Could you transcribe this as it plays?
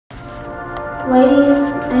Ladies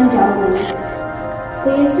and gentlemen,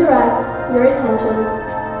 please direct your attention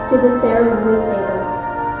to the ceremony table.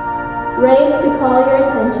 Raise to call your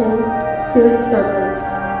attention to its purpose.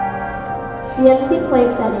 The empty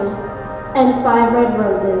plate setting and 5 red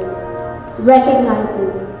roses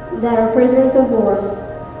recognizes that our prisoners of war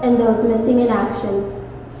and those missing in action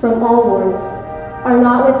from all wars are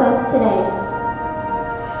not with us today,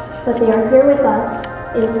 but they are here with us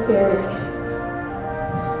in spirit.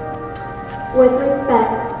 With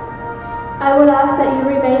respect, I would ask that you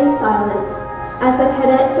remain silent as the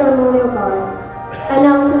Cadet Ceremonial Guard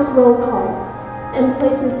announces roll call and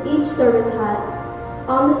places each service hat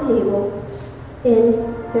on the table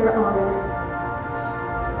in their honor.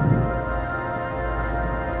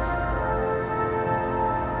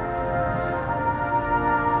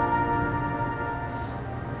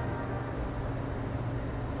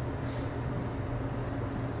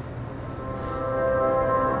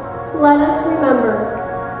 Let us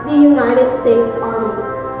remember the United States Army.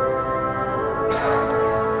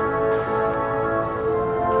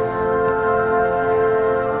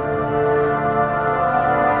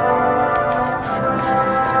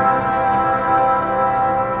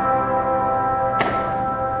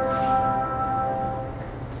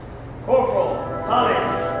 Corporal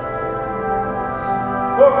Thomas.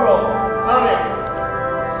 Corporal Thomas.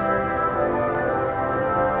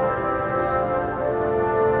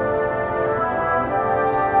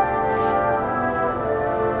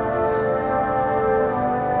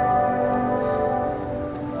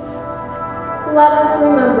 Let us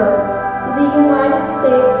remember the United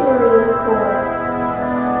States Marine Corps.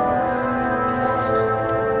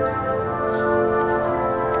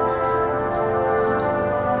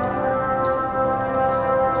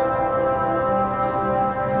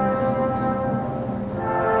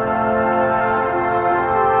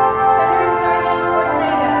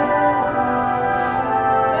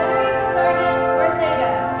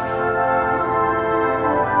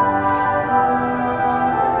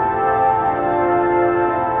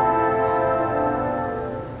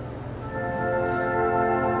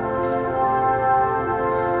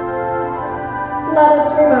 Let us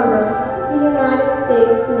remember the United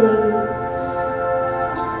States Navy.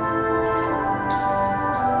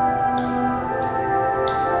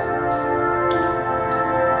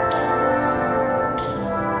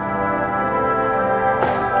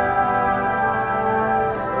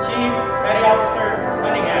 Chief Petty Officer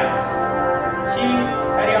Cunningham. Chief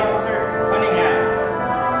Petty Officer Cunningham.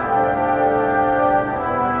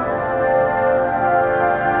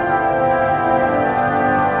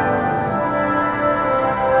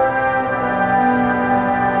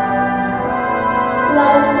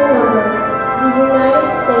 Let us remember the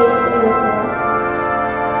United States Air Force.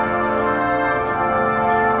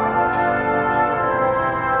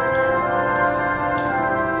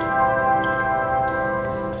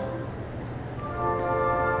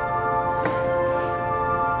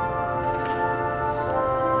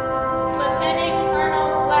 Lieutenant Colonel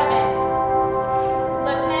Levin.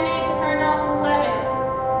 Lieutenant Colonel Levin.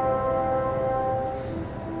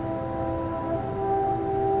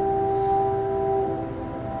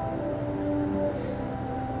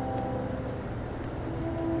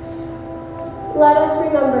 Let us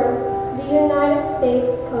remember the United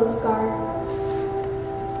States Coast Guard.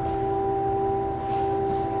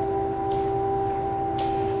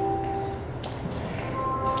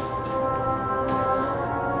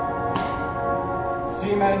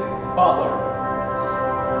 Seaman Butler.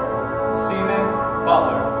 Seaman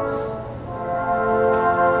Butler.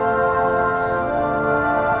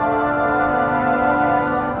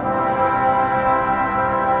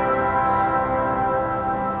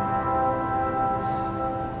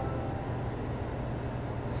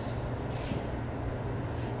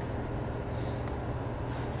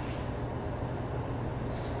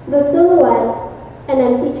 The silhouette, an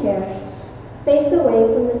empty chair, faced away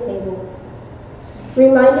from the table,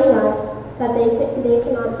 reminding us that they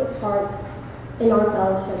cannot take part in our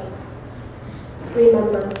fellowship.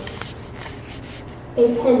 Remember,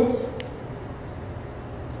 a pinch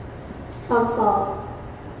of salt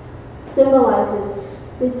symbolizes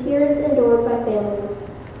the tears endured by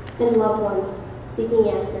families and loved ones seeking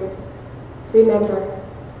answers. Remember,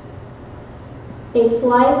 a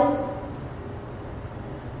slice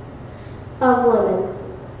of lemon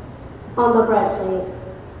on the bread plate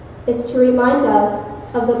is to remind us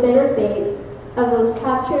of the bitter fate of those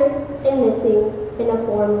captured and missing in a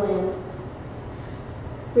foreign land.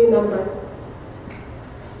 Remember,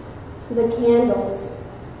 the candles,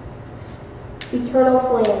 eternal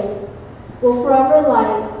flame, will forever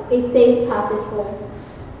light a safe passage home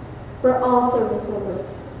for all service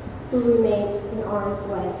members. who remain in harm's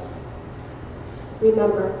way.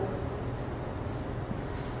 Remember,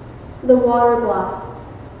 the water glass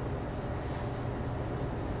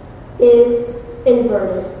is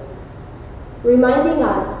inverted, reminding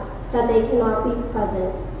us that they cannot be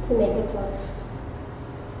present to make a toast.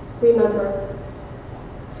 Remember,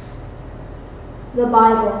 the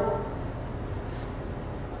Bible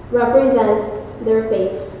represents their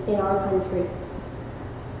faith in our country,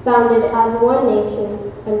 founded as one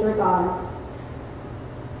nation under God.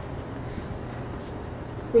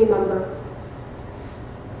 Remember,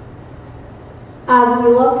 as we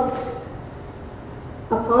look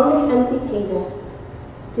upon this empty table,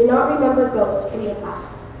 do not remember ghosts from the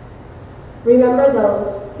past. Remember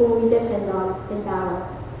those whom we depend on in battle,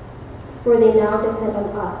 for they now depend on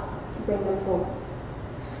us to bring them home.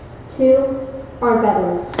 To our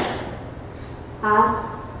veterans,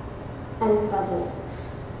 past and present,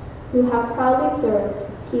 who have proudly served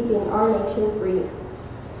keeping our nation free,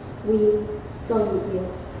 we salute you.